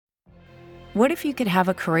What if you could have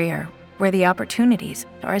a career where the opportunities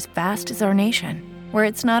are as vast as our nation, where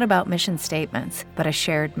it's not about mission statements, but a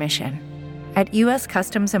shared mission? At U.S.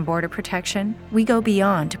 Customs and Border Protection, we go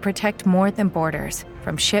beyond to protect more than borders.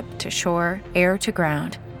 From ship to shore, air to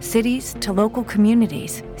ground, cities to local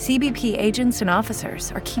communities, CBP agents and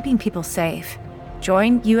officers are keeping people safe.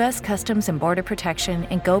 Join U.S. Customs and Border Protection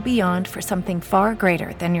and go beyond for something far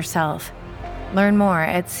greater than yourself. Learn more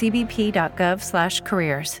at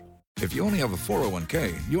cbp.gov/careers. If you only have a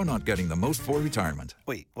 401k, you're not getting the most for retirement.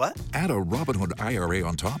 Wait, what? Add a Robinhood IRA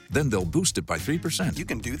on top, then they'll boost it by 3%. You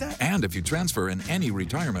can do that? And if you transfer in any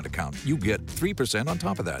retirement account, you get 3% on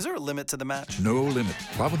top of that. Is there a limit to the match? No limit.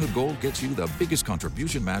 Robinhood Gold gets you the biggest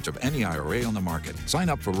contribution match of any IRA on the market. Sign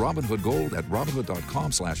up for Robinhood Gold at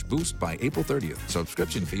Robinhood.com/boost by April 30th.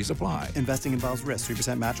 Subscription fees apply. Investing involves risk.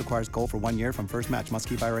 3% match requires gold for 1 year from first match. Must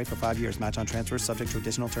keep IRA for 5 years. Match on transfers subject to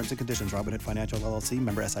additional terms and conditions. Robinhood Financial LLC,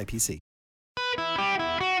 member SIPC.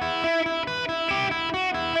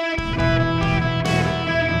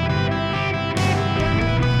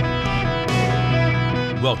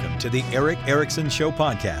 Welcome to the Eric Erickson Show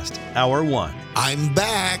podcast, Hour 1. I'm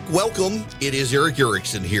back. Welcome. It is Eric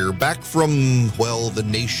Erickson here, back from, well, the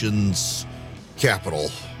nation's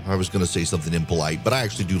capital. I was going to say something impolite, but I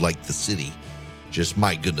actually do like the city. Just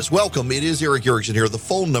my goodness. Welcome. It is Eric Erickson here. The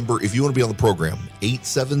phone number, if you want to be on the program,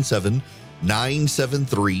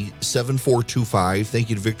 877-973-7425.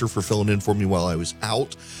 Thank you to Victor for filling in for me while I was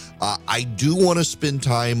out. I do want to spend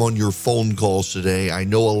time on your phone calls today. I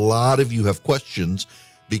know a lot of you have questions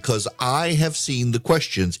because I have seen the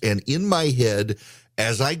questions, and in my head,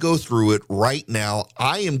 as I go through it right now,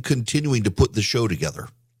 I am continuing to put the show together.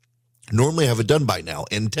 Normally I have it done by now,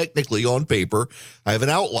 and technically on paper, I have an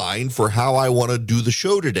outline for how I want to do the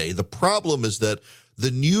show today. The problem is that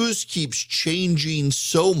the news keeps changing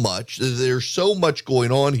so much. There's so much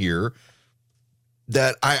going on here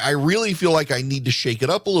that I really feel like I need to shake it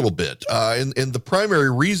up a little bit. And the primary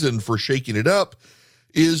reason for shaking it up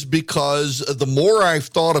is because the more I've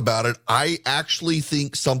thought about it, I actually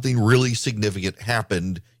think something really significant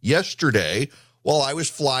happened yesterday while I was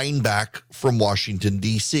flying back from Washington,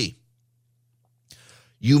 D.C.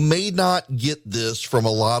 You may not get this from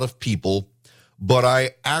a lot of people, but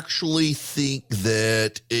I actually think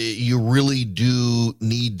that you really do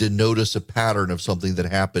need to notice a pattern of something that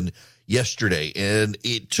happened yesterday. And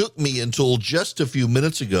it took me until just a few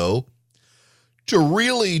minutes ago to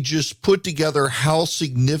really just put together how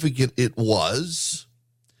significant it was.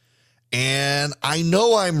 And I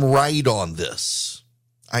know I'm right on this.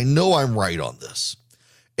 And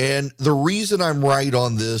the reason I'm right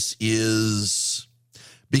on this is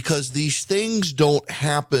because these things don't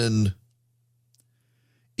happen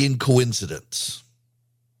in coincidence.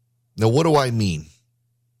 Now, what do I mean?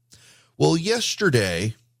 Well,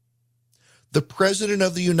 yesterday, the President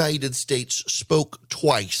of the United States spoke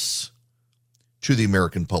twice to the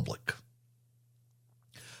American public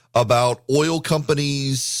about oil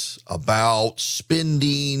companies, about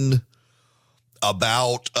spending,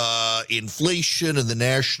 about inflation and the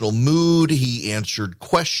national mood. He answered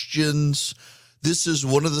questions. This is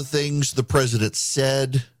one of the things the president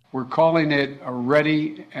said. We're calling it a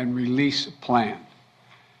ready and release plan.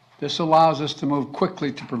 This allows us to move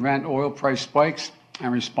quickly to prevent oil price spikes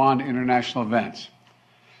and respond to international events.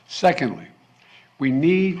 Secondly, we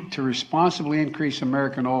need to responsibly increase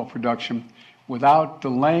American oil production without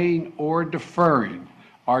delaying or deferring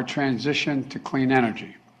our transition to clean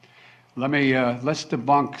energy. Let's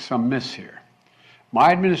debunk some myths here.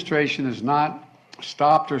 My administration has not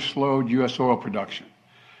stopped or slowed U.S. oil production.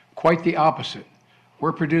 Quite the opposite.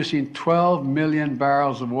 We're producing 12 million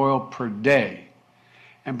barrels of oil per day.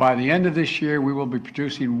 And by the end of this year, we will be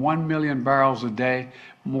producing 1 million barrels a day,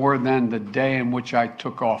 more than the day in which I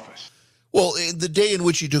took office. Well, the day in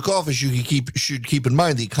which he took office, should keep in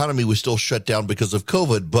mind the economy was still shut down because of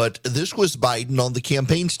COVID, but this was Biden on the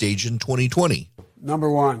campaign stage in 2020. Number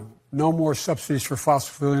one, no more subsidies for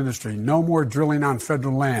fossil fuel industry, no more drilling on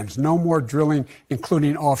federal lands, no more drilling,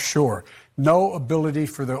 including offshore, no ability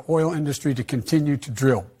for the oil industry to continue to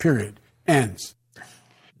drill, period. Ends.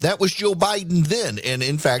 That was Joe Biden then, and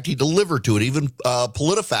in fact, he delivered to it. Even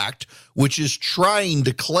PolitiFact, which is trying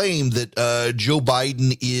to claim that Joe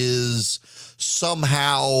Biden is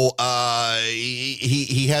somehow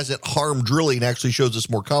he hasn't harmed drilling, actually shows it's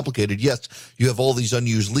more complicated. Yes, you have all these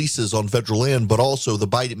unused leases on federal land, but also the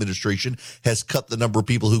Biden administration has cut the number of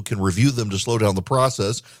people who can review them to slow down the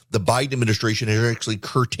process. The Biden administration has actually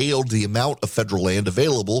curtailed the amount of federal land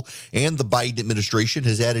available, and the Biden administration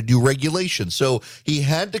has added new regulations. So he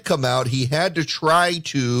had to come out. He had to try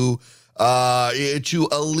to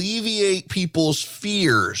alleviate people's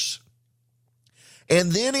fears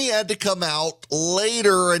And then he had to come out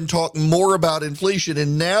later and talk more about inflation.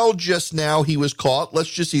 And just now he was caught. Let's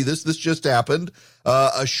just see this. This just happened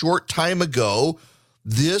a short time ago.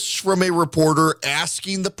 This from a reporter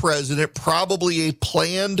asking the president, probably a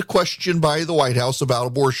planned question by the White House about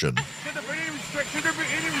abortion. Should there be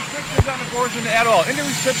any restrictions on abortion at all? Any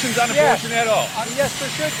restrictions on abortion at all? Yes, there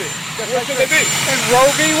should be. What should they be? And Roe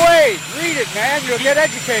v. Wade. Read it, man. You'll get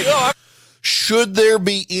educated. Should there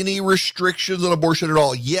be any restrictions on abortion at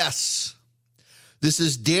all? Yes. This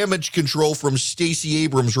is damage control from Stacey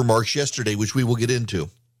Abrams' remarks yesterday, which we will get into.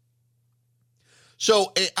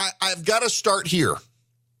 So I've got to start here.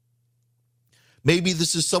 Maybe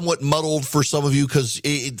this is somewhat muddled for some of you because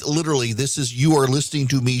literally you are listening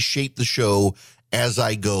to me shape the show as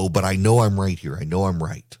I go, but I know I'm right here. I know I'm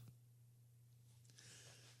right.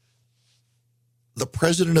 The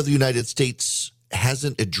President of the United States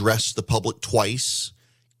hasn't addressed the public twice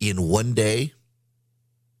in one day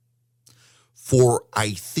for, I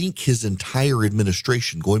think, his entire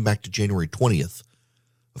administration, going back to January 20th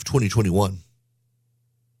of 2021.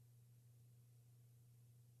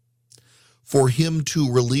 For him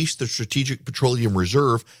to release the Strategic Petroleum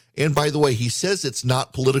Reserve, and by the way, he says it's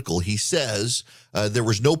not political. He says there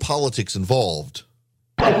was no politics involved.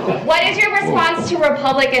 What is your response to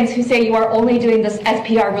Republicans who say you are only doing this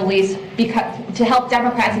SPR release to help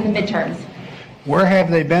Democrats in the midterms? Where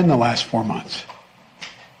have they been the last 4 months?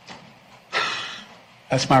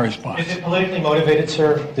 That's my response. Is it politically motivated,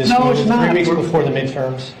 sir? No, it's not. 3 weeks before the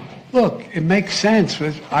midterms? Look, it makes sense.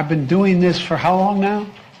 I've been doing this for how long now?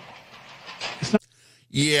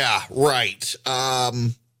 Yeah, right.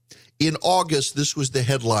 In August, this was the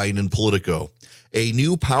headline in Politico. A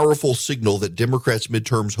new powerful signal that Democrats'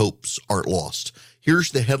 midterms hopes aren't lost.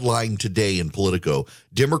 Here's the headline today in Politico.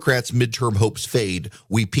 Democrats' midterm hopes fade.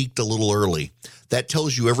 We peaked a little early. That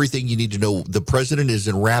tells you everything you need to know. The president is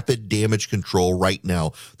in rapid damage control right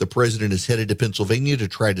now. The president is headed to Pennsylvania to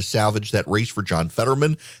try to salvage that race for John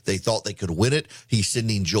Fetterman. They thought they could win it. He's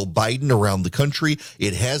sending Jill Biden around the country.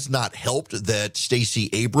 It has not helped that Stacey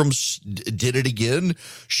Abrams did it again.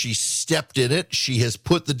 She stepped in it. She has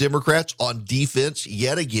put the Democrats on defense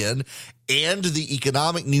yet again. And the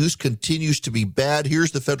economic news continues to be bad.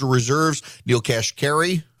 Here's the Federal Reserve's Neil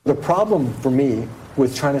Kashkari. The problem for me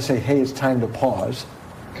with trying to say, hey, it's time to pause,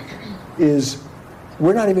 is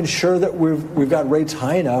we're not even sure that we've got rates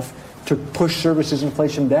high enough to push services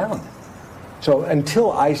inflation down. So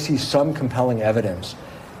until I see some compelling evidence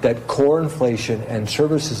that core inflation and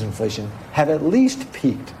services inflation have at least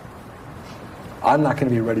peaked, I'm not going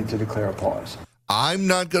to be ready to declare a pause. I'm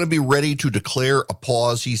not going to be ready to declare a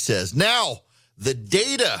pause, he says. Now, the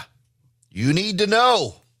data you need to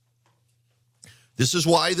know. This is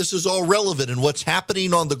why this is all relevant and what's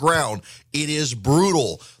happening on the ground. It is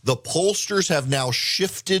brutal. The pollsters have now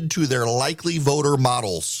shifted to their likely voter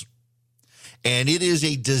models, and it is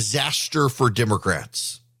a disaster for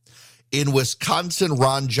Democrats. In Wisconsin,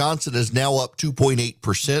 Ron Johnson is now up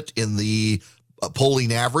 2.8% in the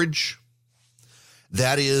polling average.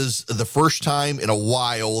 That is the first time in a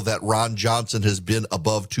while that Ron Johnson has been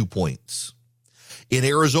above 2 points. In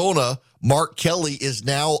Arizona, Mark Kelly is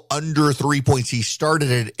now under 3 points. He started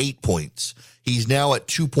at 8 points. He's now at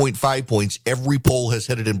 2.5 points. Every poll has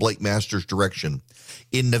headed in Blake Masters' direction.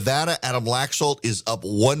 In Nevada, Adam Laxalt is up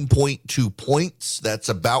 1.2 points. That's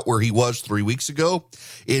about where he was 3 weeks ago.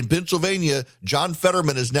 In Pennsylvania, John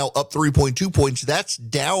Fetterman is now up 3.2 points. That's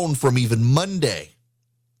down from even Monday.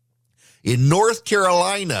 In North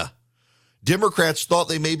Carolina, Democrats thought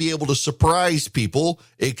they may be able to surprise people,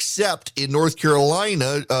 except in North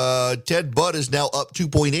Carolina, Ted Budd is now up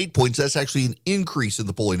 2.8 points. That's actually an increase in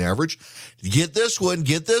the polling average. Get this one,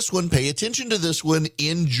 pay attention to this one.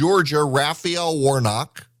 In Georgia, Raphael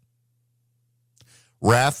Warnock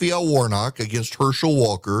against Herschel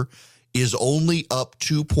Walker is only up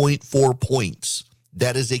 2.4 points.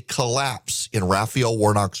 That is a collapse in Raphael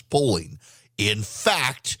Warnock's polling. In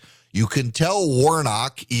fact, you can tell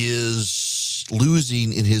Warnock is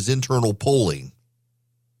losing in his internal polling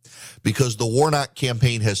because the Warnock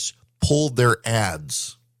campaign has pulled their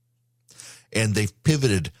ads and they've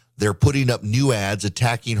pivoted. They're putting up new ads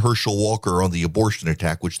attacking Herschel Walker on the abortion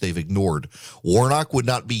attack, which they've ignored. Warnock would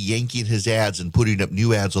not be yanking his ads and putting up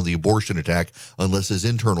new ads on the abortion attack unless his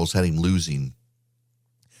internals had him losing.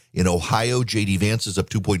 In Ohio, J.D. Vance is up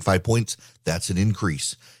 2.5 points. That's an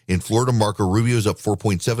increase. In Florida, Marco Rubio is up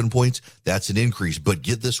 4.7 points. That's an increase. But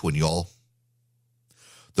get this one, y'all.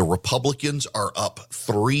 The Republicans are up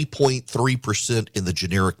 3.3% in the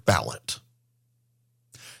generic ballot.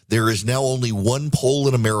 There is now only one poll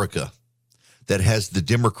in America that has the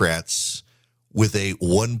Democrats with a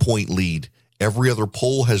 1 point lead, Every other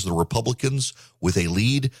poll has the Republicans with a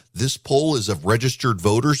lead. This poll is of registered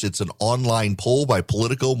voters. It's an online poll by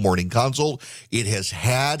Politico Morning Consult. It has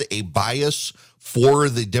had a bias for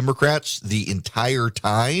the Democrats the entire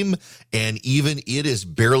time, and even it is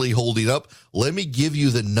barely holding up. Let me give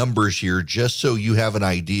you the numbers here just so you have an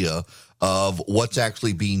idea of what's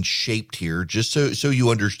actually being shaped here, just so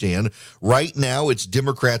you understand. Right now, it's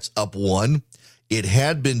Democrats up 1. It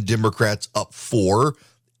had been Democrats up 4.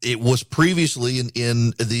 It was previously in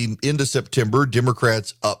the end of September,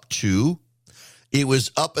 Democrats up 2. It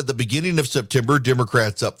was up at the beginning of September,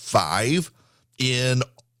 Democrats up 5. In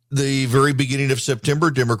the very beginning of September,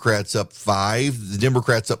 Democrats up 5. The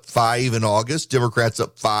Democrats up 5 in August. Democrats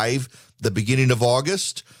up 5 the beginning of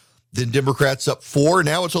August. Then Democrats up 4.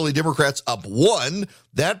 Now it's only Democrats up 1.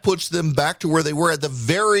 That puts them back to where they were at the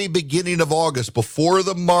very beginning of August, before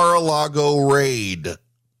the Mar-a-Lago raid.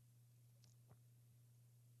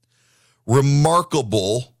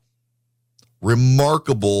 Remarkable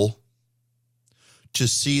to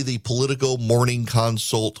see the Politico Morning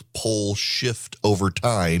Consult poll shift over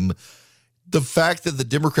time. The fact that the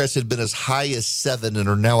Democrats had been as high as 7 and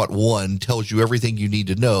are now at 1 tells you everything you need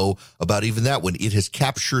to know about even that one. It has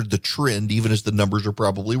captured the trend, even as the numbers are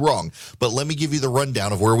probably wrong. But let me give you the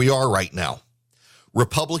rundown of where we are right now.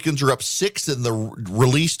 Republicans are up 6 in the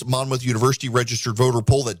released Monmouth University registered voter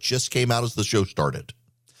poll that just came out as the show started.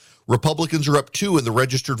 Republicans are up 2 in the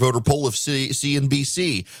registered voter poll of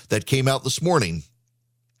CNBC that came out this morning.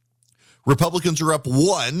 Republicans are up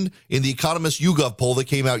 1 in the Economist YouGov poll that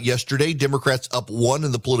came out yesterday. Democrats up 1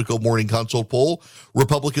 in the Politico Morning Consult poll.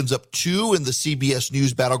 Republicans up 2 in the CBS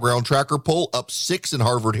News Battleground Tracker poll, up 6 in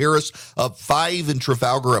Harvard Harris, up 5 in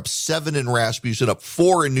Trafalgar, up 7 in Rasmussen, up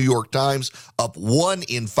 4 in New York Times, up 1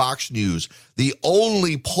 in Fox News. The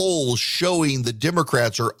only poll showing the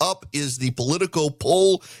Democrats are up is the Politico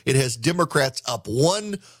poll. It has Democrats up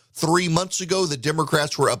 1. 3 months ago, the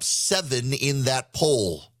Democrats were up 7 in that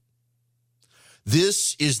poll.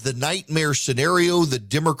 This is the nightmare scenario the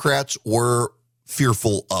Democrats were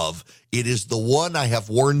fearful of. It is the one I have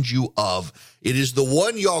warned you of. It is the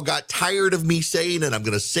one y'all got tired of me saying, and I'm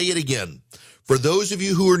going to say it again. For those of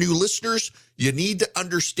you who are new listeners, you need to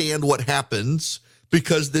understand what happens,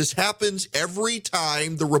 because this happens every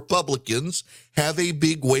time the Republicans have a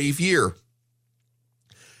big wave year.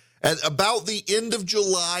 At about the end of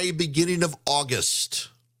July, beginning of August,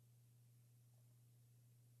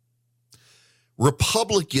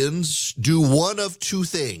 Republicans do one of two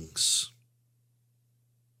things.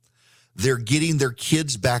 They're getting their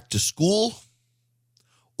kids back to school,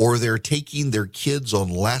 or they're taking their kids on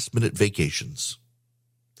last-minute vacations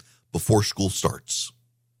before school starts.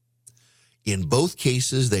 In both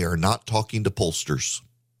cases, they are not talking to pollsters.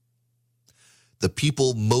 The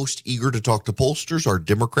people most eager to talk to pollsters are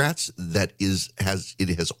Democrats. It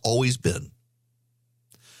has always been.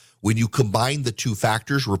 When you combine the two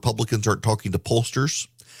factors, Republicans aren't talking to pollsters,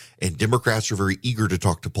 and Democrats are very eager to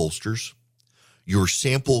talk to pollsters, your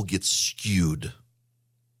sample gets skewed.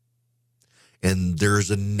 And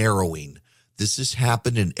there's a narrowing. This has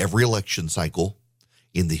happened in every election cycle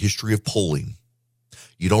in the history of polling.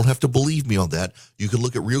 You don't have to believe me on that. You can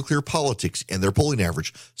look at Real Clear Politics and their polling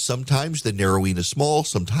average. Sometimes the narrowing is small.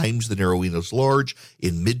 Sometimes the narrowing is large.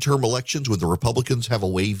 In midterm elections, when the Republicans have a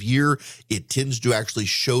wave year, it tends to actually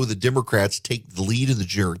show the Democrats take the lead in the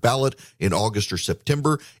generic ballot in August or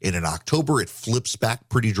September. And in October, it flips back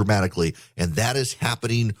pretty dramatically. And that is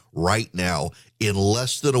happening right now. In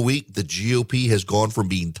less than a week, the GOP has gone from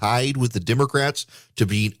being tied with the Democrats to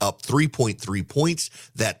being up 3.3 points.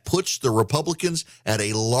 That puts the Republicans at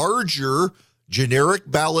a larger generic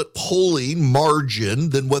ballot polling margin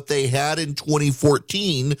than what they had in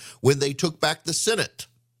 2014 when they took back the Senate.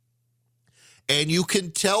 And you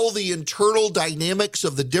can tell the internal dynamics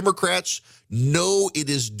of the Democrats know it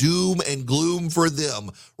is doom and gloom for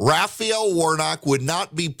them. Raphael Warnock would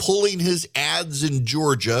not be pulling his ads in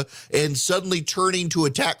Georgia and suddenly turning to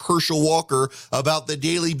attack Herschel Walker about the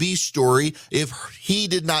Daily Beast story if he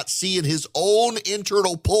did not see in his own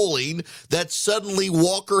internal polling that suddenly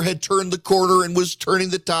Walker had turned the corner and was turning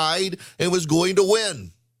the tide and was going to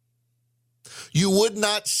win. You would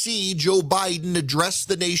not see Joe Biden address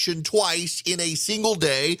the nation twice in a single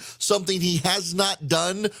day, something he has not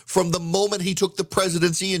done from the moment he took the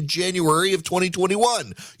presidency in January of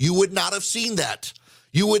 2021. You would not have seen that.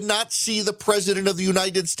 You would not see the president of the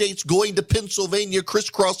United States going to Pennsylvania,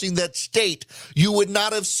 crisscrossing that state. You would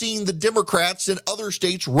not have seen the Democrats in other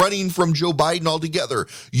states running from Joe Biden altogether.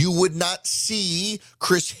 You would not see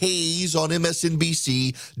Chris Hayes on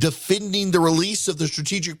MSNBC defending the release of the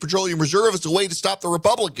Strategic Petroleum Reserve as a way to stop the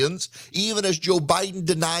Republicans, even as Joe Biden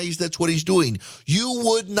denies that's what he's doing. You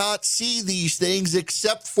would not see these things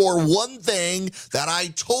except for one thing that I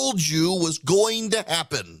told you was going to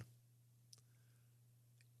happen.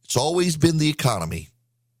 It's always been the economy.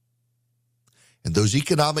 And those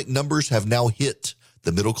economic numbers have now hit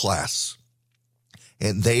the middle class.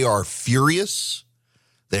 And they are furious.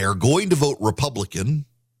 They are going to vote Republican.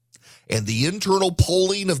 And the internal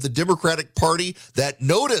polling of the Democratic Party that,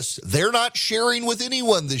 notice, they're not sharing with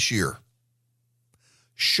anyone this year,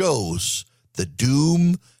 shows the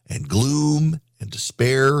doom and gloom and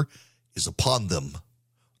despair is upon them.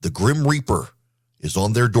 The Grim Reaper is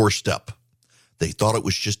on their doorstep. They thought it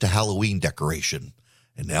was just a Halloween decoration,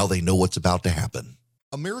 and now they know what's about to happen.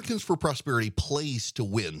 Americans for Prosperity plays to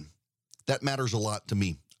win. That matters a lot to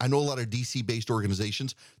me. I know a lot of D.C.-based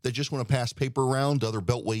organizations that just want to pass paper around to other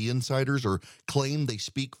Beltway insiders or claim they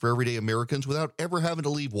speak for everyday Americans without ever having to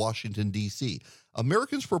leave Washington, D.C.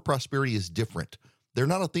 Americans for Prosperity is different. They're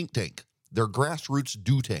not a think tank. They're grassroots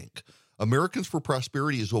do tank. Americans for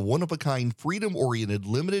Prosperity is a one-of-a-kind, freedom-oriented,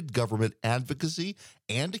 limited government advocacy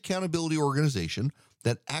and accountability organization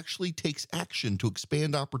that actually takes action to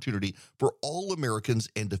expand opportunity for all Americans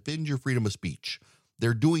and defend your freedom of speech.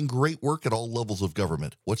 They're doing great work at all levels of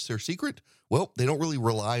government. What's their secret? Well, they don't really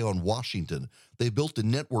rely on Washington. They built a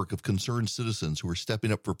network of concerned citizens who are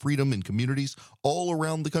stepping up for freedom in communities all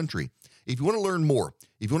around the country. If you want to learn more,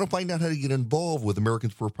 if you want to find out how to get involved with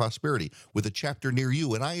Americans for Prosperity with a chapter near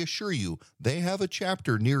you, and I assure you, they have a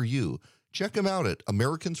chapter near you, check them out at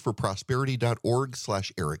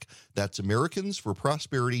americansforprosperity.org/Eric. That's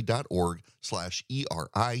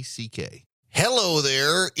americansforprosperity.org/ERICK. Hello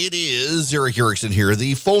there. It is Eric Erickson here.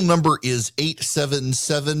 The phone number is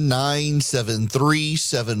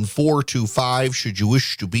 877-973-7425 should you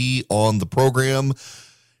wish to be on the program.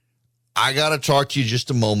 I got to talk to you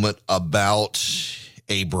just a moment about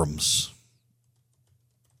Abrams.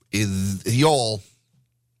 Y'all,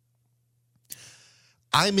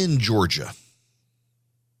 I'm in Georgia.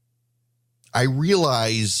 I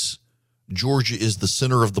realize Georgia is the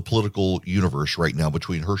center of the political universe right now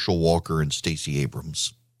between Herschel Walker and Stacey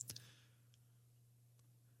Abrams.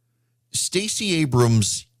 Stacey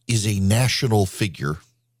Abrams is a national figure,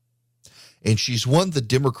 and she's one the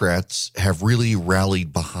Democrats have really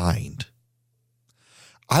rallied behind.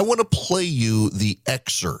 I want to play you the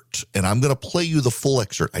excerpt, and I'm going to play you the full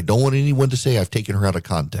excerpt. I don't want anyone to say I've taken her out of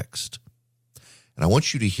context. And I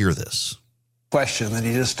want you to hear this. Question that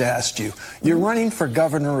he just asked you. You're running for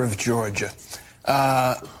governor of Georgia.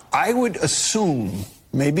 I would assume,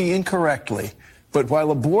 maybe incorrectly, but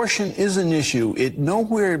while abortion is an issue, it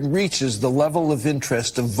nowhere reaches the level of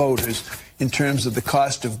interest of voters in terms of the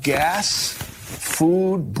cost of gas,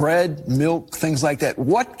 food, bread, milk, things like that.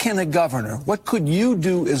 What can a governor, what could you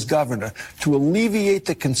do as governor to alleviate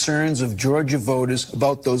the concerns of Georgia voters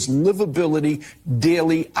about those livability,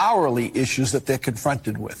 daily, hourly issues that they're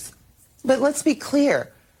confronted with? But let's be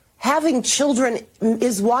clear. Having children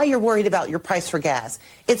is why you're worried about your price for gas.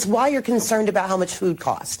 It's why you're concerned about how much food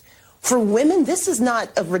costs. For women, this is not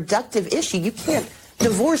a reductive issue. You can't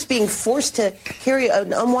divorce being forced to carry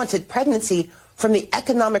an unwanted pregnancy from the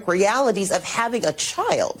economic realities of having a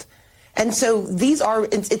child. And so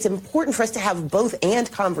it's important for us to have both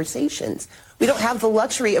and conversations. We don't have the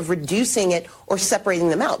luxury of reducing it or separating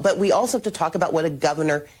them out, but we also have to talk about what a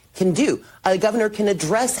governor can do. A governor can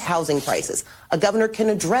address housing prices. A governor can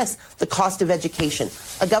address the cost of education.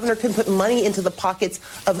 A governor can put money into the pockets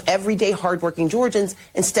of everyday hardworking Georgians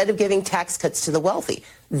instead of giving tax cuts to the wealthy.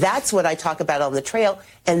 That's what I talk about on the trail,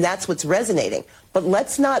 and that's what's resonating. But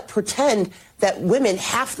let's not pretend that women,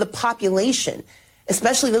 half the population,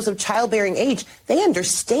 especially those of childbearing age, they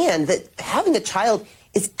understand that having a child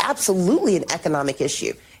is absolutely an economic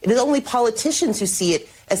issue. It is only politicians who see it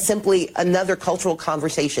as simply another cultural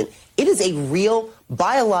conversation. It is a real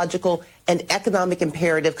biological and economic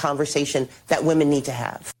imperative conversation that women need to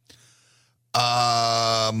have.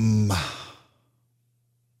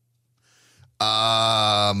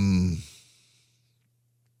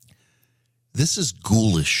 This is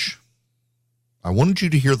ghoulish. I wanted you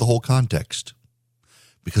to hear the whole context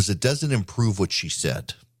because it doesn't improve what she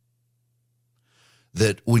said.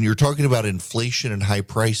 That when you're talking about inflation and high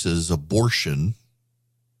prices, abortion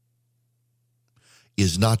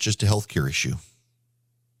is not just a healthcare issue.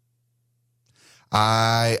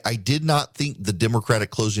 I did not think the Democratic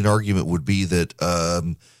closing argument would be that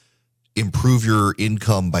improve your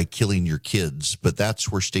income by killing your kids, but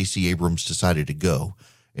that's where Stacey Abrams decided to go.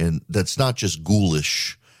 And that's not just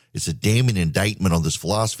ghoulish. It's a damning indictment on this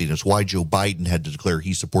philosophy, and it's why Joe Biden had to declare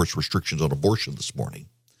he supports restrictions on abortion this morning.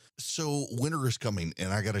 So winter is coming,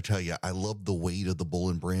 and I got to tell you, I love the weight of the Bull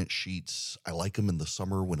and Branch sheets. I like them in the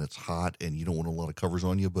summer when it's hot and you don't want a lot of covers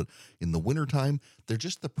on you, but in the wintertime, they're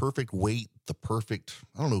just the perfect weight, the perfect,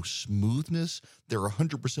 smoothness. They're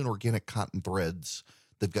 100% organic cotton threads.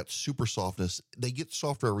 They've got super softness. They get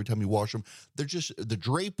softer every time you wash them. They're just, the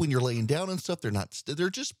drape when you're laying down and stuff, they're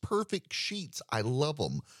just perfect sheets. I love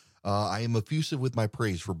them. I am effusive with my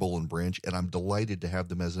praise for Bull and Branch, and I'm delighted to have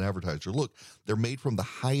them as an advertiser. Look, they're made from the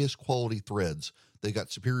highest quality threads. They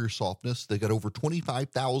got superior softness. They got over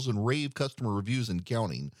 25,000 rave customer reviews and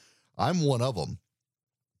counting. I'm one of them.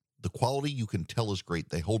 The quality you can tell is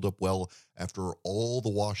great. They hold up well after all the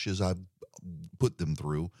washes I've put them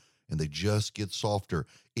through, and they just get softer.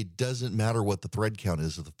 It doesn't matter what the thread count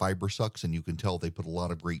is if the fiber sucks, and you can tell they put a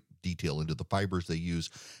lot of great detail into the fibers they use.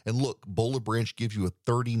 And look, Bull and Branch gives you a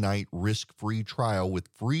 30-night risk-free trial with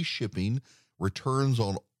free shipping, returns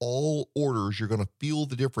on all orders. You're going to feel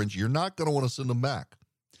the difference. You're not going to want to send them back.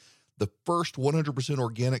 The first 100%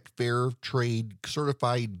 organic, fair trade,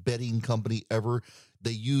 certified bedding company ever.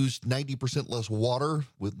 They use 90% less water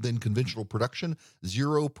than conventional production,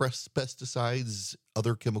 0 pesticides,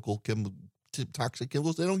 other toxic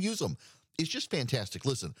chemicals. They don't use them. It's just fantastic.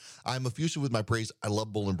 Listen, I'm effusive with my praise. I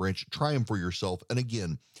love Bull and Branch. Try them for yourself. And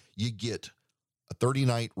again, you get a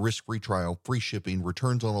 30-night risk-free trial, free shipping,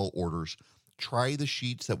 returns on all orders. Try the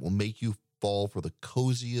sheets that will make you fall for the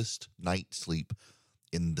coziest night's sleep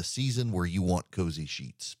in the season where you want cozy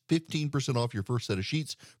sheets. 15% off your first set of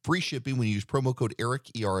sheets. Free shipping when you use promo code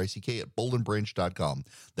ERIC, E-R-I-C-K, at bullandbranch.com.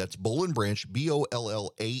 That's Bull and Branch,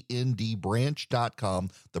 B-O-L-L-A-N-D branch.com.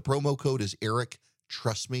 The promo code is ERIC.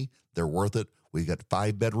 Trust me, they're worth it. We've got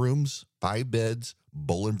 5 bedrooms, 5 beds,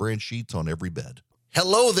 Bull and Branch sheets on every bed.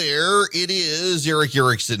 Hello there. It is Eric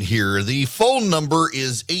Erickson here. The phone number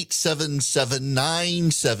is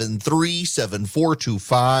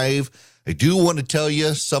 877-973-7425. I do want to tell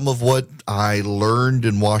you some of what I learned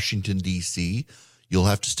in Washington, D.C. You'll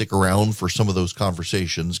have to stick around for some of those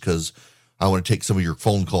conversations because I want to take some of your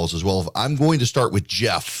phone calls as well. I'm going to start with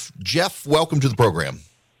Jeff. Jeff, welcome to the program.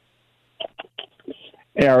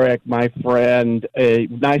 Eric, my friend,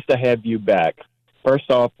 nice to have you back.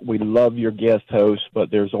 First off, we love your guest host,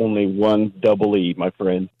 but there's only one double E, my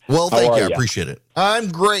friend. Well, thank you. I appreciate it. I'm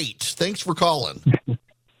great. Thanks for calling.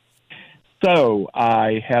 So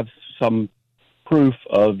I have some proof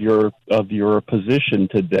of your position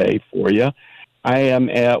today for you. I am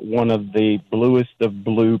at one of the bluest of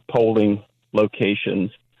blue polling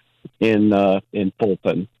locations in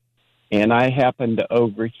Fulton, and I happen to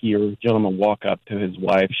overhear a gentleman walk up to his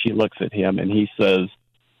wife. She looks at him, and he says,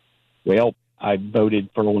 "Well, I voted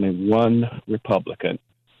for only one Republican,"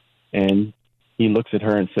 and he looks at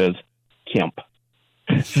her and says, "Kemp."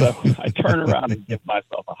 So I turn around and give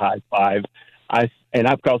myself a high five.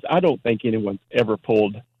 Because I don't think anyone's ever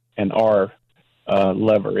pulled an R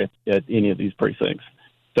lever at any of these precincts.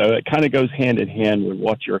 So it kind of goes hand in hand with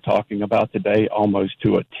what you're talking about today, almost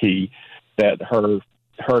to a T, that her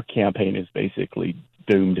campaign is basically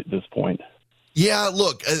doomed at this point. Yeah,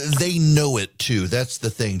 look, they know it too. That's the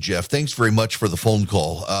thing, Jeff. Thanks very much for the phone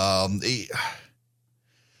call. I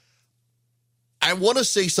want to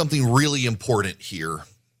say something really important here.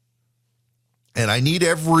 And I need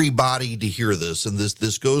everybody to hear this, and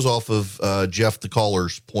this goes off of Jeff, the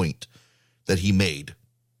caller's point that he made.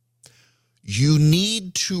 You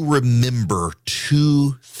need to remember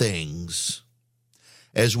 2 things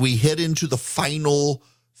as we head into the final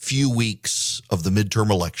few weeks of the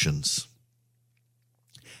midterm elections.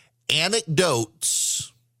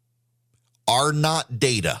 Anecdotes are not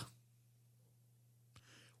data.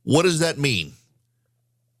 What does that mean?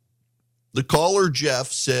 The caller, Jeff,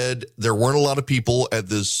 said there weren't a lot of people at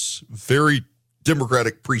this very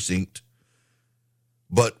Democratic precinct,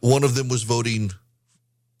 but one of them was voting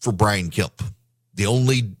for Brian Kemp, the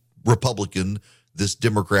only Republican this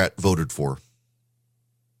Democrat voted for.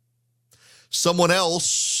 Someone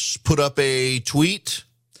else put up a tweet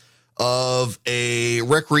of a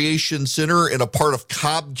recreation center in a part of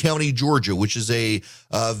Cobb County, Georgia, which is a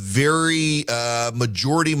very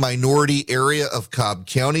majority-minority area of Cobb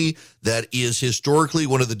County that is historically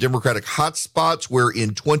one of the Democratic hotspots, where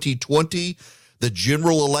in 2020, the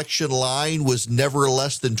general election line was never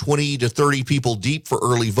less than 20 to 30 people deep for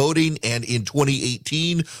early voting, and in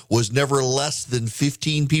 2018 was never less than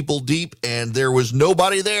 15 people deep, and there was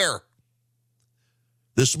nobody there.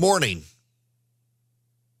 this morning.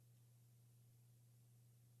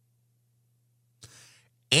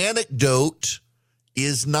 Anecdote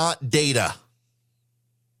is not data.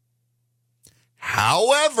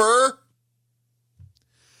 However,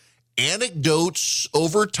 anecdotes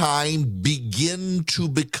over time begin to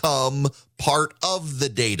become part of the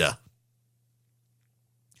data.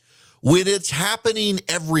 When it's happening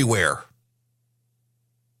everywhere,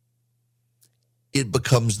 it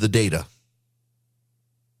becomes the data.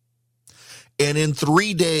 And in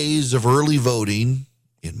 3 days of early voting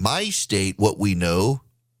in my state, what we know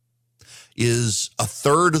is a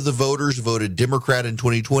third of the voters voted Democrat in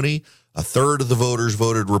 2020, a third of the voters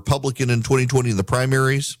voted Republican in 2020 in the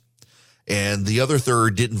primaries, and the other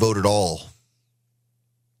third didn't vote at all.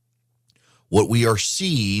 What we are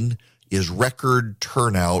seeing is record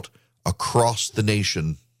turnout across the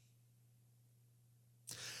nation.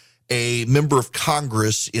 A member of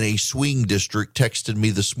Congress in a swing district texted me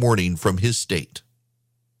this morning from his state.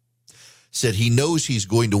 Said he knows he's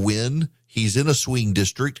going to win. He's in a swing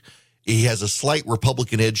district. He has a slight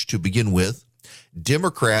Republican edge to begin with.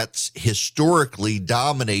 Democrats historically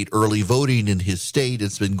dominate early voting in his state.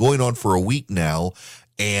 It's been going on for a week now,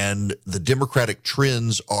 and the Democratic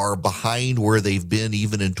trends are behind where they've been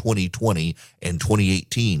even in 2020 and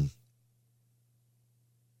 2018.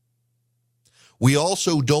 We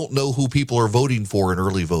also don't know who people are voting for in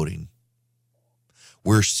early voting.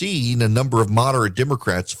 We're seeing a number of moderate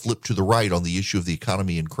Democrats flip to the right on the issue of the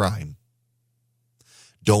economy and crime.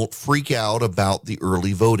 Don't freak out about the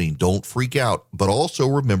early voting. Don't freak out. But also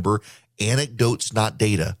remember, anecdotes, not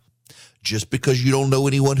data. Just because you don't know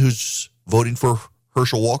anyone who's voting for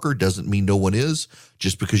Herschel Walker doesn't mean no one is.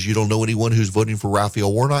 Just because you don't know anyone who's voting for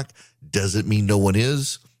Raphael Warnock doesn't mean no one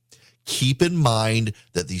is. Keep in mind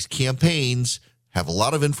that these campaigns have a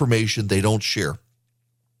lot of information they don't share.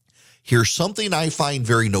 Here's something I find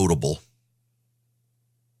very notable.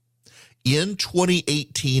 In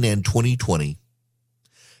 2018 and 2020,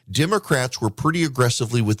 Democrats were pretty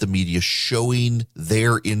aggressively with the media showing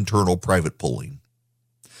their internal private polling.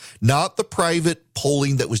 Not the private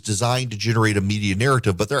polling that was designed to generate a media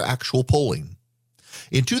narrative, but their actual polling.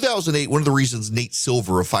 In 2008, one of the reasons Nate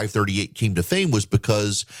Silver of 538 came to fame was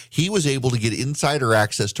because he was able to get insider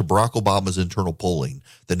access to Barack Obama's internal polling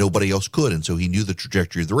that nobody else could. And so he knew the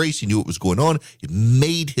trajectory of the race. He knew what was going on. It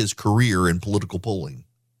made his career in political polling.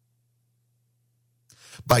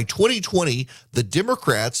 By 2020, the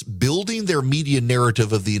Democrats, building their media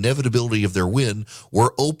narrative of the inevitability of their win,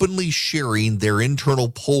 were openly sharing their internal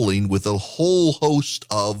polling with a whole host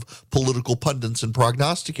of political pundits and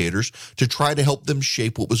prognosticators to try to help them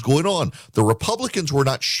shape what was going on. The Republicans were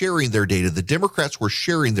not sharing their data. The Democrats were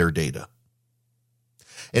sharing their data.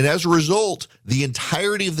 And as a result, the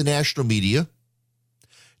entirety of the national media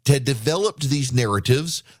had developed these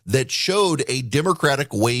narratives that showed a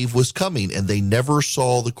Democratic wave was coming, and they never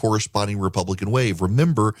saw the corresponding Republican wave.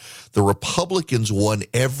 Remember, the Republicans won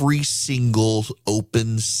every single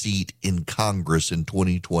open seat in Congress in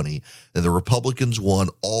 2020, and the Republicans won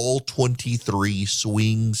all 23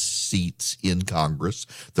 swing seats in Congress.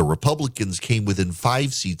 The Republicans came within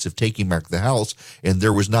 5 seats of taking back the House, and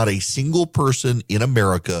there was not a single person in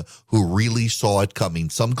America who really saw it coming.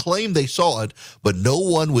 Some claim they saw it, but no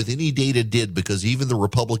one with any data did, because even the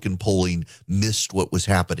Republican polling missed what was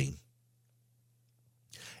happening.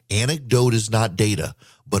 Anecdote is not data,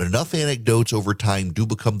 but enough anecdotes over time do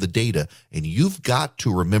become the data, and you've got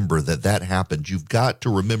to remember that that happened. You've got to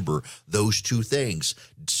remember those two things.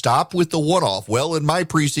 Stop with the one-off. Well, in my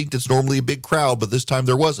precinct, it's normally a big crowd, but this time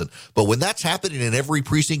there wasn't. But when that's happening in every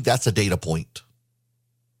precinct, that's a data point.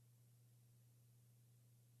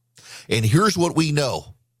 And here's what we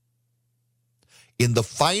know. In the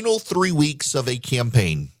final 3 weeks of a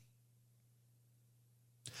campaign,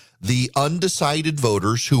 the undecided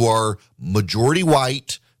voters, who are majority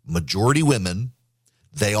white, majority women,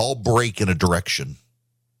 they all break in a direction.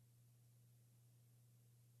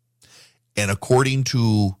 And according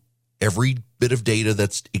to every bit of data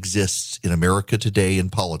that exists in America today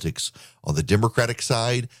in politics, on the Democratic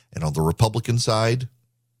side and on the Republican side,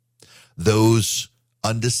 those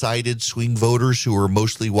undecided swing voters, who are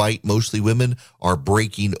mostly white, mostly women, are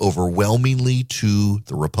breaking overwhelmingly to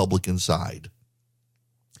the Republican side.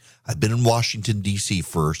 I've been in Washington, D.C.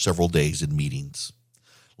 for several days in meetings.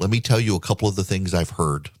 Let me tell you a couple of the things I've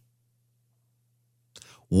heard.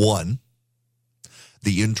 One,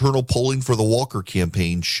 the internal polling for the Walker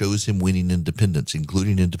campaign shows him winning independents,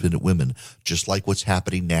 including independent women, just like what's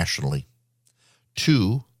happening nationally.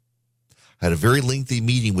 Two, I had a very lengthy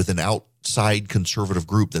meeting with an outside conservative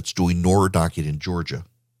group that's doing NORA docket in Georgia.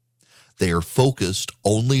 They are focused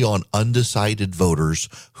only on undecided voters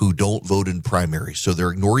who don't vote in primaries. So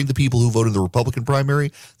they're ignoring the people who vote in the Republican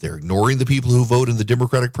primary. They're ignoring the people who vote in the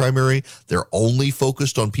Democratic primary. They're only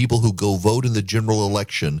focused on people who go vote in the general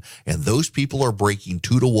election. And those people are breaking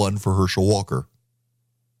 2-1 for Herschel Walker.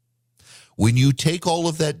 When you take all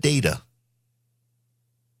of that data,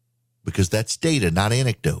 because that's data, not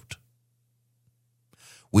anecdote.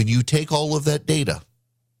 When you take all of that data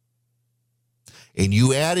and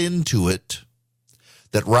you add into it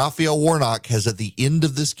that Raphael Warnock has, at the end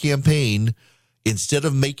of this campaign, instead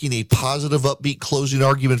of making a positive, upbeat closing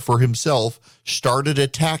argument for himself, started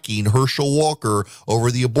attacking Herschel Walker over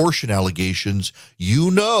the abortion allegations, you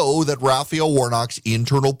know that Raphael Warnock's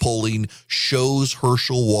internal polling shows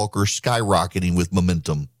Herschel Walker skyrocketing with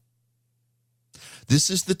momentum. This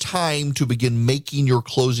is the time to begin making your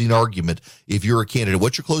closing argument if you're a candidate.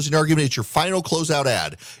 What's your closing argument? It's your final closeout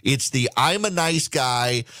ad. It's the I'm a nice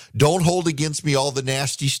guy. Don't hold against me all the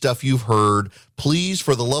nasty stuff you've heard. Please,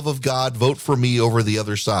 for the love of God, vote for me over the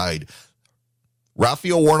other side.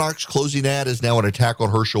 Raphael Warnock's closing ad is now an attack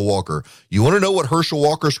on Herschel Walker. You want to know what Herschel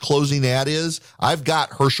Walker's closing ad is? I've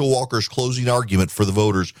got Herschel Walker's closing argument for the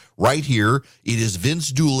voters right here. It is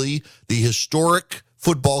Vince Dooley, the historic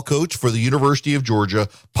football coach for the University of Georgia,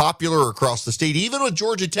 popular across the state. Even with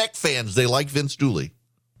Georgia Tech fans, they like Vince Dooley.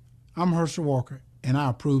 I'm Herschel Walker, and I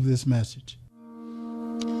approve this message.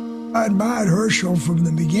 I admired Herschel from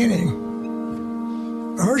the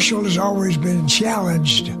beginning. Herschel has always been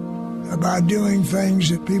challenged about doing things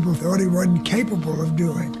that people thought he wasn't capable of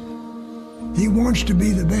doing. He wants to be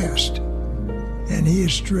the best, and he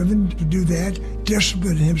has striven to do that,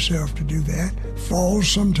 disciplined himself to do that, falls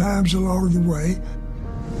sometimes along the way,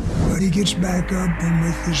 but he gets back up, and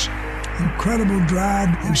with his incredible drive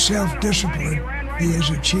and self-discipline, he has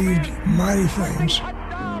achieved mighty things.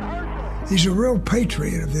 He's a real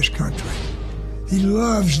patriot of this country. He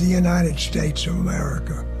loves the United States of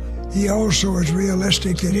America. He also is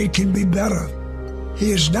realistic that it can be better.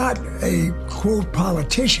 He is not a, quote,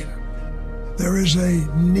 politician. There is a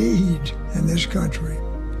need in this country.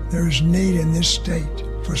 There is need in this state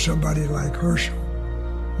for somebody like Herschel.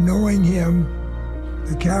 Knowing him,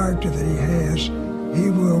 the character that he has, he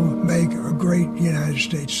will make a great United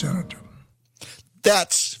States Senator.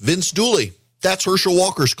 That's Vince Dooley. That's Herschel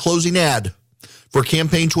Walker's closing ad for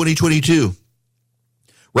campaign 2022.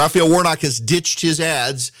 Raphael Warnock has ditched his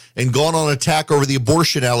ads and gone on attack over the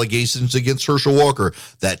abortion allegations against Herschel Walker.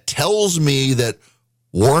 That tells me that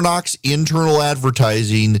Warnock's internal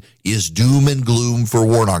advertising is doom and gloom for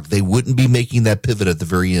Warnock. They wouldn't be making that pivot at the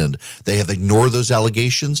very end. They have ignored those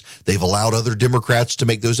allegations. They've allowed other Democrats to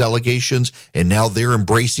make those allegations, and now they're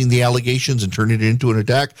embracing the allegations and turning it into an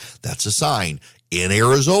attack. That's a sign. In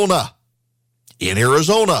Arizona,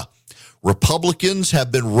 Republicans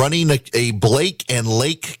have been running a Blake and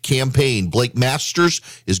Lake campaign. Blake Masters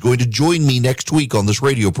is going to join me next week on this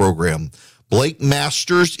radio program. Blake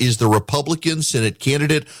Masters is the Republican Senate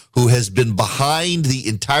candidate who has been behind the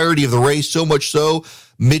entirety of the race, so much so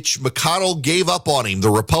Mitch McConnell gave up on him.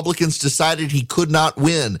 The Republicans decided he could not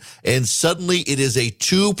win, and suddenly it is a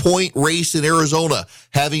 2-point race in Arizona.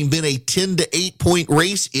 Having been a 10 to 8-point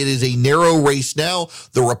race, it is a narrow race now.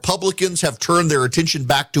 The Republicans have turned their attention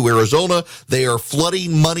back to Arizona. They are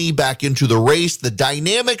flooding money back into the race. The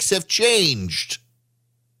dynamics have changed.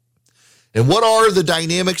 And what are the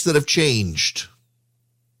dynamics that have changed?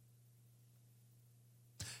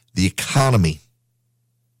 The economy.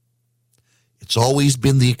 It's always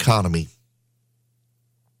been the economy.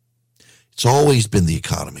 It's always been the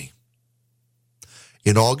economy.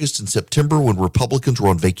 In August and September, when Republicans were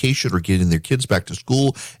on vacation or getting their kids back to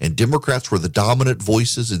school, and Democrats were the dominant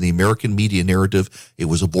voices in the American media narrative, it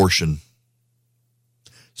was abortion.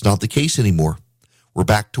 It's not the case anymore. We're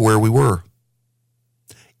back to where we were.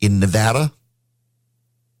 In Nevada,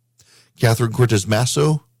 Catherine Cortez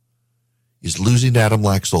Masto is losing to Adam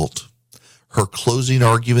Laxalt. Her closing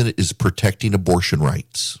argument is protecting abortion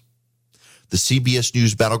rights. The CBS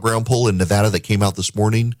News Battleground poll in Nevada that came out this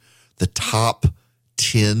morning, the top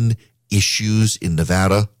 10 issues in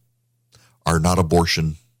Nevada are not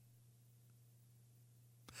abortion.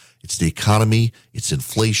 It's the economy, it's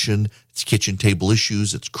inflation, it's kitchen table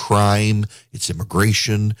issues, it's crime, it's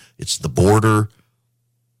immigration, it's the border,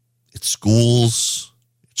 it's schools,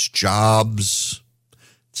 it's jobs,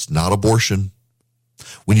 it's not abortion.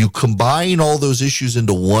 When you combine all those issues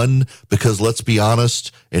into one, because let's be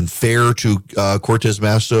honest and fair to Cortez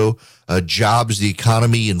Masto, jobs, the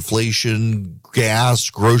economy, inflation, gas,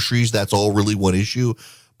 groceries, that's all really one issue.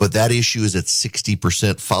 But that issue is at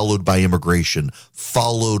 60%, followed by immigration,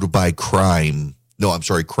 followed by crime. No, I'm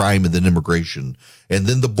sorry, crime and then immigration. And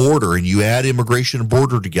then the border, and you add immigration and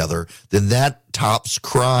border together, then that tops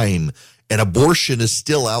crime. And abortion is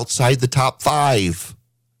still outside the top 5.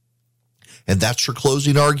 And that's your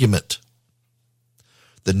closing argument.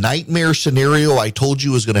 The nightmare scenario I told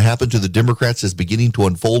you was going to happen to the Democrats is beginning to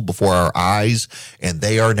unfold before our eyes, and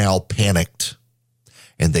they are now panicked.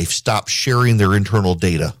 And they've stopped sharing their internal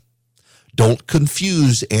data. Don't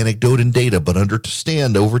confuse anecdote and data, but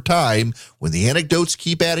understand over time, when the anecdotes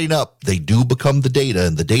keep adding up, they do become the data,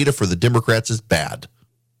 and the data for the Democrats is bad.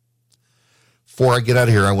 Before I get out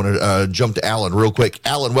of here, I want to jump to Alan real quick.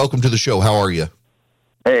 Alan, welcome to the show. How are you?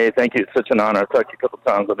 Hey, thank you. It's such an honor. I've talked to you a couple of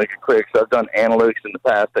times. I'll make it quick. So I've done analytics in the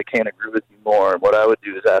past. I can't agree with you more. And what I would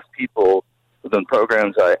do is ask people within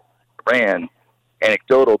programs I ran,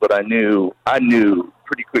 anecdotal, but I knew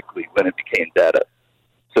pretty quickly when it became data.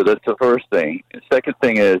 So that's the first thing. And second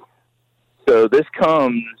thing is, so this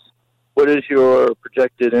comes, what is your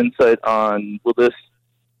projected insight on, will this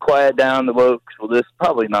quiet down the wokes? Will this,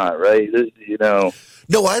 probably not, right? This,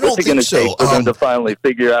 no, I don't think so. Take for them to finally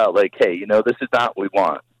figure out, like, hey, this is not what we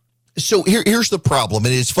want. So here's the problem,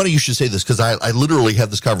 and it's funny you should say this because I literally had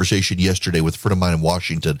this conversation yesterday with a friend of mine in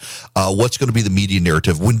Washington. What's going to be the media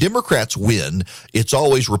narrative? When Democrats win, it's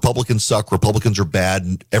always Republicans suck, Republicans are bad,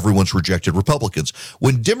 and everyone's rejected Republicans.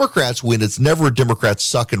 When Democrats win, it's never Democrats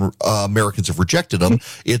suck and Americans have rejected them.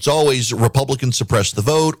 It's always Republicans suppressed the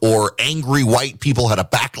vote or angry white people had a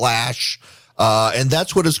backlash. And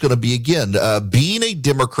that's what it's going to be again. Being a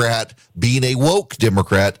Democrat, being a woke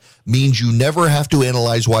Democrat, means you never have to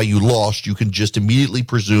analyze why you lost. You can just immediately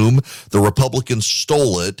presume the Republicans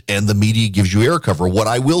stole it and the media gives you air cover. What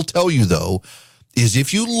I will tell you, though, is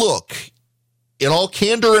if you look in all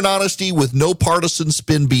candor and honesty with no partisan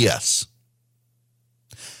spin BS,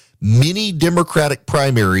 many Democratic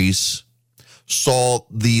primaries saw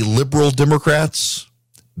the liberal Democrats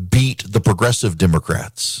beat the progressive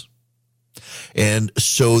Democrats. And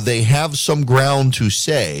so they have some ground to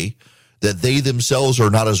say that they themselves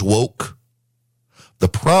are not as woke. The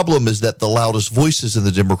problem is that the loudest voices in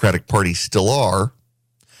the Democratic Party still are.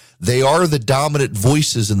 They are the dominant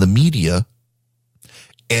voices in the media.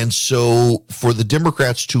 And so for the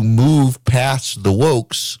Democrats to move past the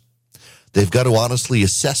wokes, they've got to honestly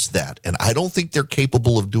assess that. And I don't think they're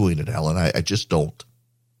capable of doing it, Alan. I just don't.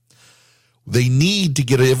 They need to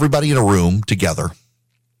get everybody in a room together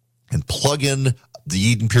and plug in the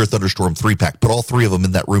Eden Pure Thunderstorm 3-pack, put all 3 of them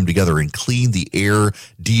in that room together and clean the air,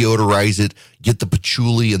 deodorize it, get the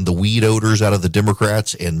patchouli and the weed odors out of the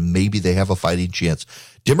Democrats, and maybe they have a fighting chance.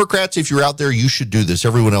 Democrats, if you're out there, you should do this.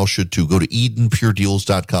 Everyone else should too. Go to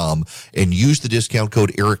EdenPureDeals.com and use the discount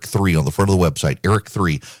code ERIC3 on the front of the website,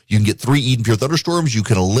 ERIC3. You can get 3 Eden Pure Thunderstorms. You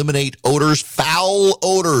can eliminate odors, foul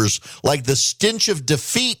odors, like the stench of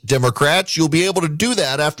defeat, Democrats. You'll be able to do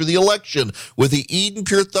that after the election with the Eden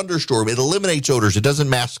Pure Thunderstorm. It eliminates odors. It doesn't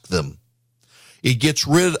mask them. It gets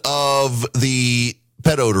rid of the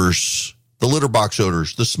pet odors, the litter box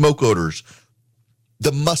odors, the smoke odors,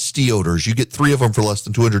 the musty odors. You get 3 of them for less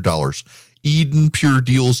than $200.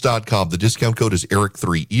 EdenPureDeals.com. The discount code is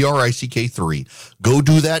ERIC3, ERICK3. Go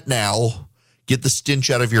do that now. Get the stench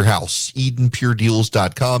out of your house.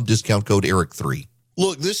 EdenPureDeals.com, discount code ERIC3.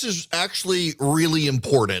 Look, this is actually really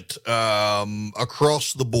important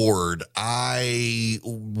across the board. I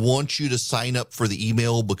want you to sign up for the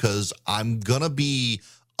email because I'm going to be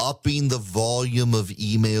upping the volume of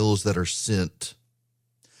emails that are sent.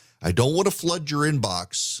 I don't want to flood your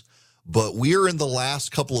inbox, but we're in the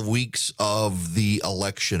last couple of weeks of the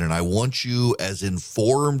election, and I want you as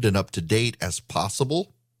informed and up to date as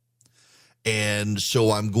possible. And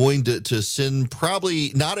so I'm going to send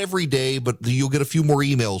probably not every day, but you'll get a few more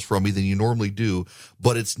emails from me than you normally do.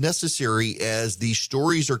 But it's necessary as these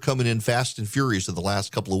stories are coming in fast and furious in the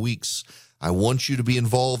last couple of weeks. I want you to be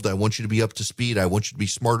involved. I want you to be up to speed. I want you to be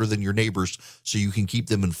smarter than your neighbors so you can keep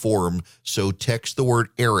them informed. So text the word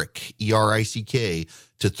ERIC, ERICK,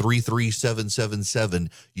 to 33777.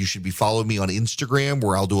 You should be following me on Instagram,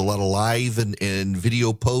 where I'll do a lot of live and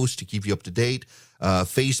video posts to keep you up to date.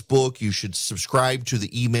 Facebook, you should subscribe to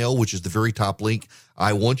the email, which is the very top link.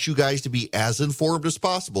 I want you guys to be as informed as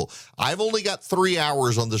possible. I've only got 3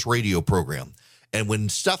 hours on this radio program. And when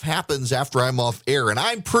stuff happens after I'm off air, and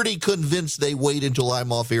I'm pretty convinced they wait until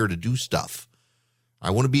I'm off air to do stuff. I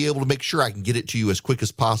want to be able to make sure I can get it to you as quick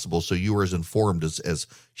as possible so you are as informed as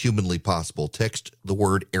humanly possible. Text the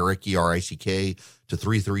word ERICK, ERICK, to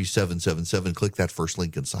 33777. Click that first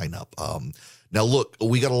link and sign up. Now, look,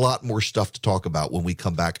 we got a lot more stuff to talk about when we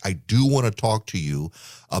come back. I do want to talk to you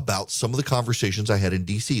about some of the conversations I had in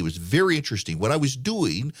D.C. It was very interesting. What I was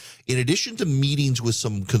doing, in addition to meetings with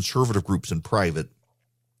some conservative groups in private,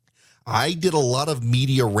 I did a lot of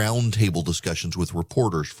media roundtable discussions with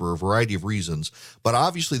reporters for a variety of reasons, but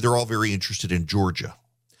obviously they're all very interested in Georgia.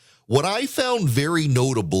 What I found very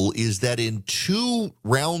notable is that in 2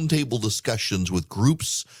 roundtable discussions with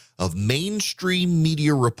groups of mainstream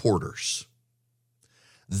media reporters,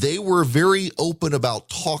 they were very open about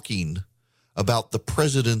talking about the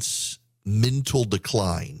president's mental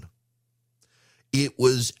decline. It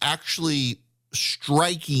was actually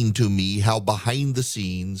striking to me how behind the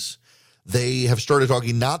scenes they have started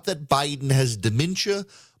talking, not that Biden has dementia,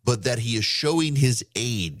 but that he is showing his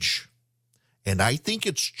age. And I think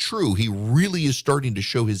it's true. He really is starting to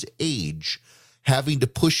show his age. Having to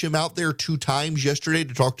push him out there 2 times yesterday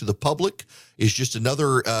to talk to the public is just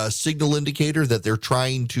another signal indicator that they're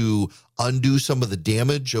trying to undo some of the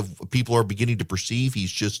damage of people are beginning to perceive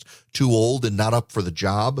he's just too old and not up for the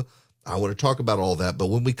job. I want to talk about all that, but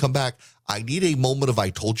when we come back, I need a moment of I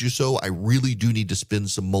told you so. I really do need to spend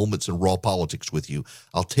some moments in raw politics with you.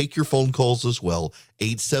 I'll take your phone calls as well,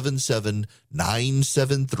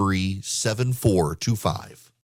 877-973-7425.